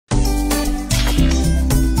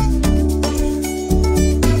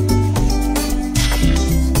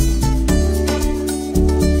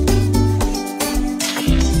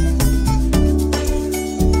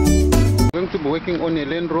working on a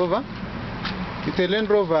Landrover. It's a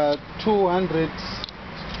Landrover 200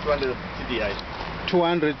 TDI.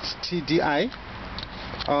 200 TDI.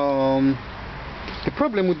 The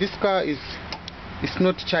problem with this car is it's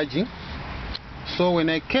not charging. So when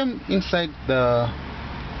I came inside the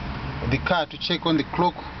car to check on the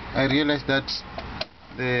clock, I realized that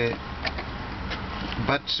the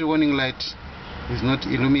battery warning light is not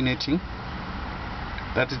illuminating.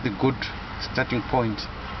 That is the good starting point.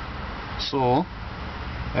 So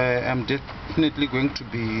I'm definitely going to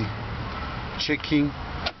be checking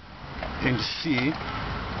and see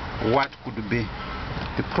what could be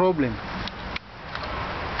the problem.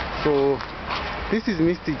 So this is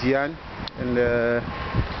Mr. Gian, and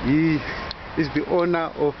he is the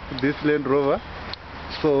owner of this Landrover.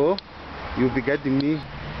 So you'll be guiding me.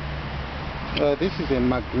 This is a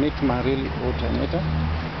magnet Marelli alternator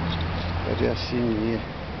that you are seeing here.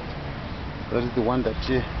 That is the one that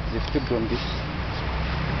is equipped on this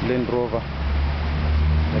Landrover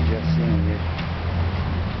that you are seeing here.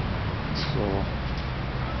 So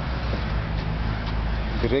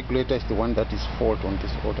the regulator is the one that is fault on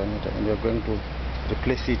this alternator, and we are going to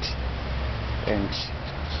replace it and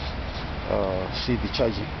see the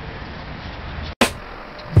charging.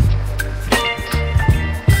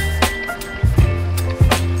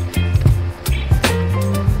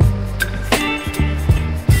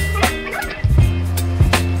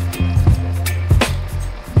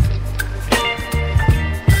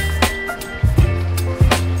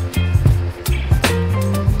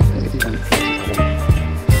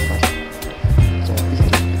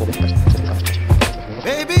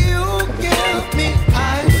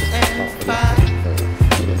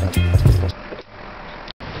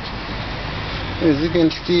 As you can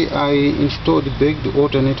see, I installed the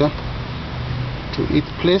alternator to its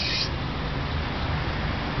place.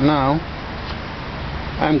 Now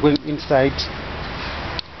I'm going inside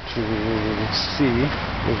to see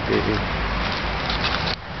if the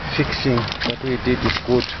fixing that we did is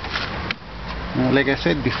good. Like I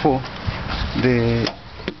said before, the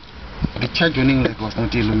charge warning light was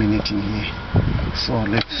not illuminating here. So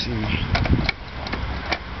let's see.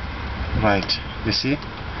 Right, you see?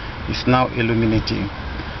 It's now illuminating.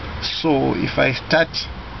 So if I start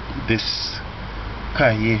this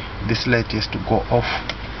car here, this light has to go off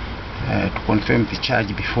to confirm the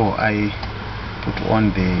charge before I put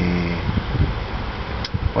on the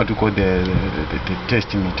what we call the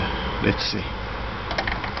test meter. Let's see.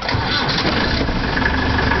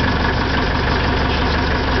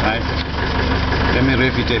 Right, let me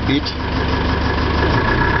rev it a bit.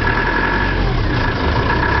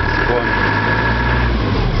 It's gone.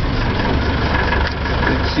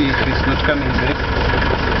 See if it's not coming back.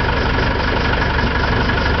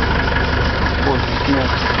 Oh, it's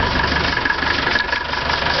not.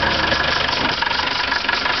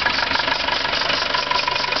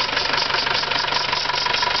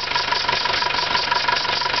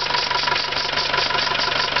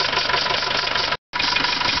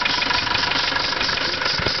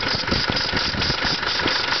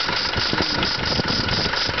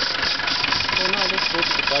 So now let's go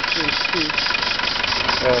to the battery and see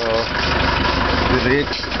the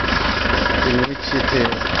rate in which it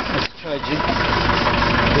is charging.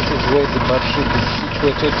 This is where the battery is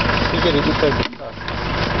situated, usually inside the car.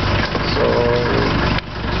 So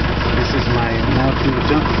this is my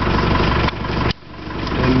multimeter.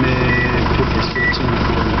 Let me put the setting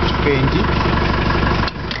from 20.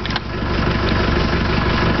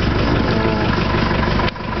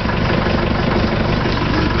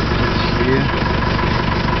 Here.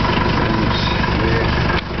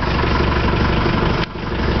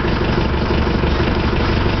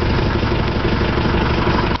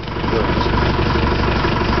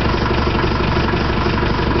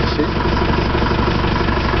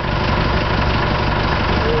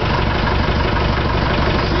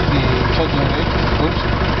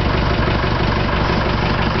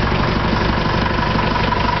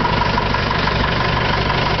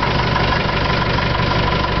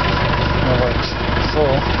 So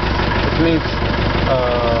it means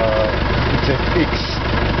it's a fix.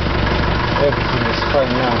 Everything is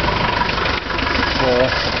fine now. So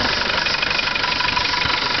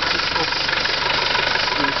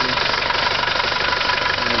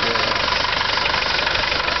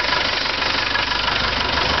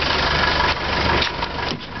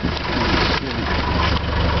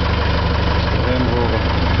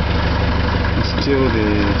still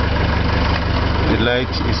the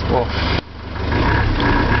light is off.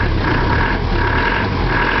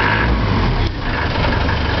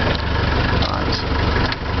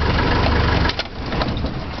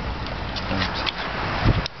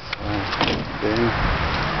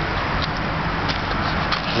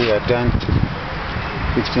 we are done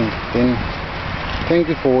fixing. Then thank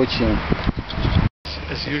you for watching.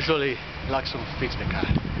 As usually, Lakshman fixed the car.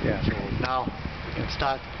 Yeah. So now we can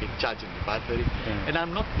start charging the battery. And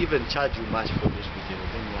I'm not even charging much for this video.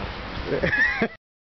 Then you are